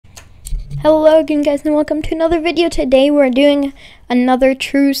Hello again, guys, and welcome to another video. Today we're doing another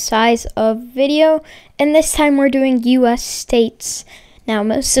true size of video, and this time we're doing US states. Now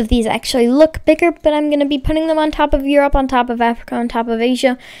most of these actually look bigger, but I'm going to be putting them on top of Europe, on top of Africa, on top of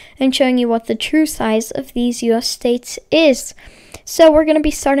Asia, and showing you what the true size of these US states is. So we're going to be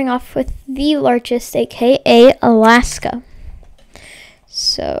starting off with the largest, aka Alaska.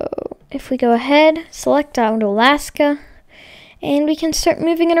 So if we go ahead, select out Alaska, and we can start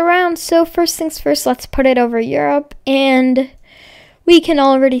moving it around. So first things first, let's put it over Europe, and we can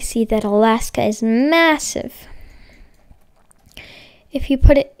already see that Alaska is massive. If you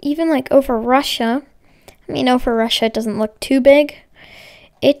put it even like over Russia, over Russia it doesn't look too big.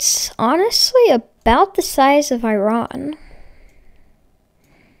 It's honestly about the size of Iran.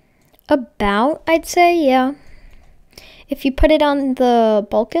 About, I'd say, yeah. If you put it on the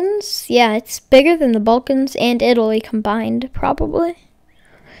Balkans, yeah, it's bigger than the Balkans and Italy combined, probably.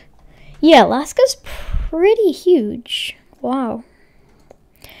 Yeah, Alaska's pretty huge. Wow.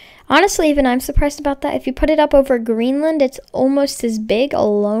 Honestly, even I'm surprised about that. If you put it up over Greenland, it's almost as big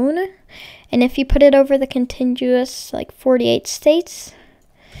alone. And if you put it over the contiguous, 48 states,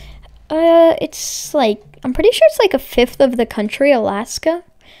 it's I'm pretty sure it's like a fifth of the country, Alaska.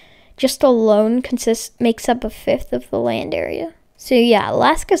 Just alone makes up a fifth of the land area. So yeah,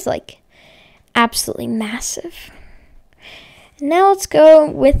 Alaska's absolutely massive. Now let's go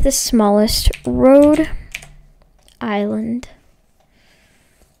with the smallest, Rhode Island.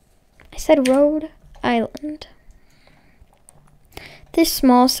 I said Rhode Island. The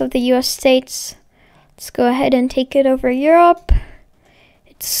smallest of the US states. Let's go ahead and take it over Europe.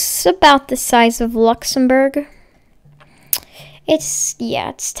 It's about the size of Luxembourg. It's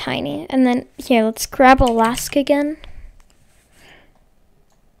tiny. And then here, let's grab Alaska again.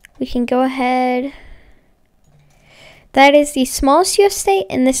 We can go ahead. That is the smallest US state,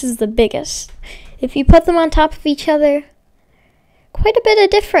 and this is the biggest. If you put them on top of each other, quite a bit of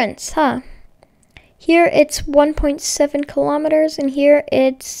difference, huh? Here it's 1.7 kilometers, and here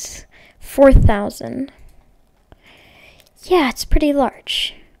it's 4,000. Yeah, it's pretty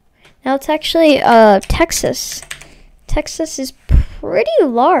large. Now it's actually Texas. Texas is pretty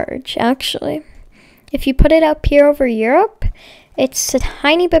large, actually. If you put it up here over Europe, it's a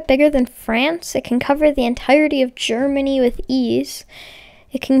tiny bit bigger than France. It can cover the entirety of Germany with ease.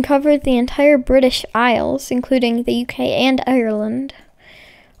 It can cover the entire British Isles, including the UK and Ireland.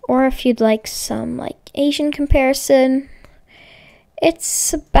 Or if you'd like some Asian comparison,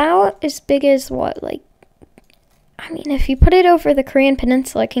 it's about as big as if you put it over the Korean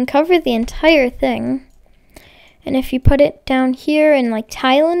Peninsula, it can cover the entire thing. And if you put it down here in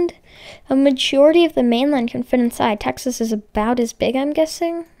Thailand, a majority of the mainland can fit inside. Texas is about as big, I'm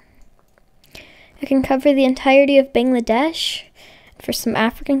guessing. It can cover the entirety of Bangladesh. For some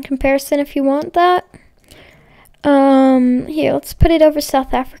African comparison, if you want that. Here, let's put it over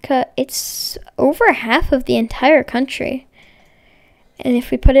South Africa. It's over half of the entire country. And if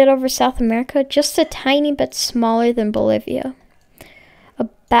we put it over South America, just a tiny bit smaller than Bolivia.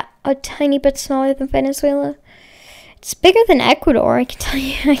 About a tiny bit smaller than Venezuela. It's bigger than Ecuador, I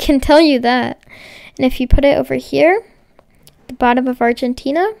can tell you that. And if you put it over here, the bottom of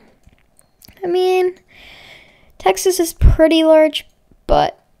Argentina, Texas is pretty large,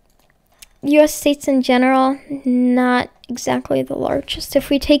 but US states in general, not exactly the largest.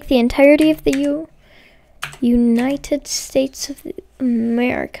 If we take the entirety of the United States of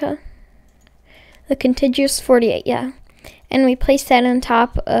America, the contiguous 48, yeah, and we place that on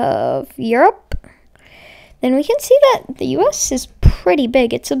top of Europe, then we can see that the US is pretty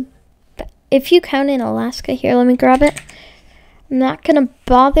big. If you count in Alaska, here, let me grab it. I'm not going to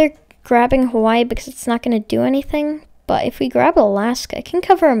bother grabbing Hawaii because it's not going to do anything. But if we grab Alaska, it can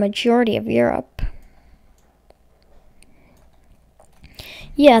cover a majority of Europe.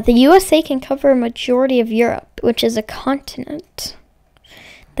 Yeah, the USA can cover a majority of Europe, which is a continent.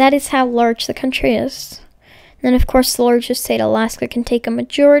 That is how large the country is. And then, of course, the largest state, Alaska, can take a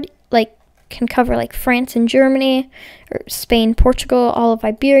majority, can cover France and Germany, or Spain, Portugal, all of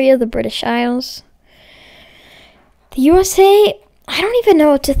Iberia, the British Isles. The USA, I don't even know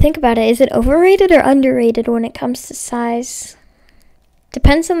what to think about it. Is it overrated or underrated when it comes to size?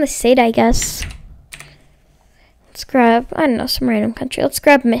 Depends on the state, I guess. Let's grab, some random country. Let's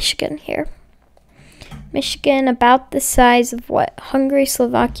grab Michigan here. Michigan, about the size of what? Hungary,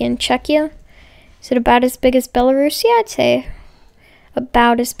 Slovakia, and Czechia. Is it about as big as Belarus? Yeah, I'd say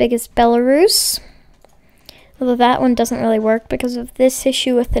about as big as Belarus. Although that one doesn't really work because of this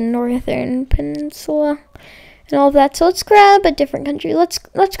issue with the northern peninsula and all of that. So let's grab a different country. Let's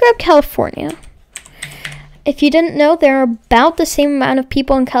grab California. if you didn't know, there are about the same amount of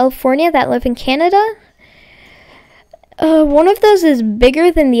people in California that live in Canada. One of those is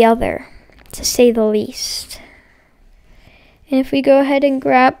bigger than the other, to say the least. And if we go ahead and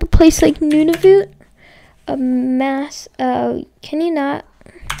grab a place like Nunavut, can you not?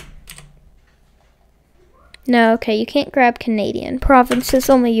 No, okay, you can't grab Canadian provinces,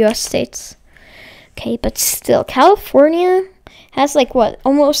 only US states. Okay, but still, California has like what,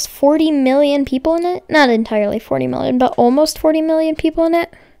 almost 40 million people in it? Not entirely 40 million, but almost 40 million people in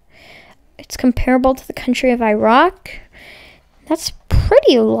it. It's comparable to the country of Iraq. That's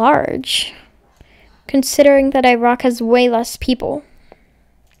pretty large, considering that Iraq has way less people.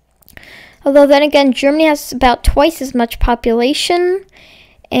 Although then again, Germany has about twice as much population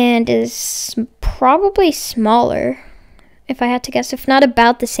and is probably smaller, if I had to guess, if not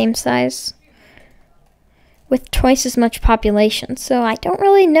about the same size, with twice as much population. So I don't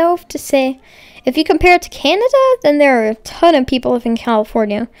really know if to say. If you compare it to Canada, then there are a ton of people living in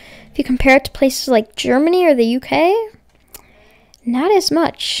California. If you compare it to places like Germany or the UK, not as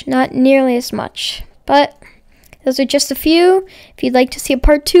much, not nearly as much. But those are just a few. If you'd like to see a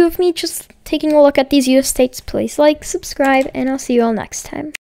part 2 of me just taking a look at these US states, please like, subscribe, and I'll see you all next time.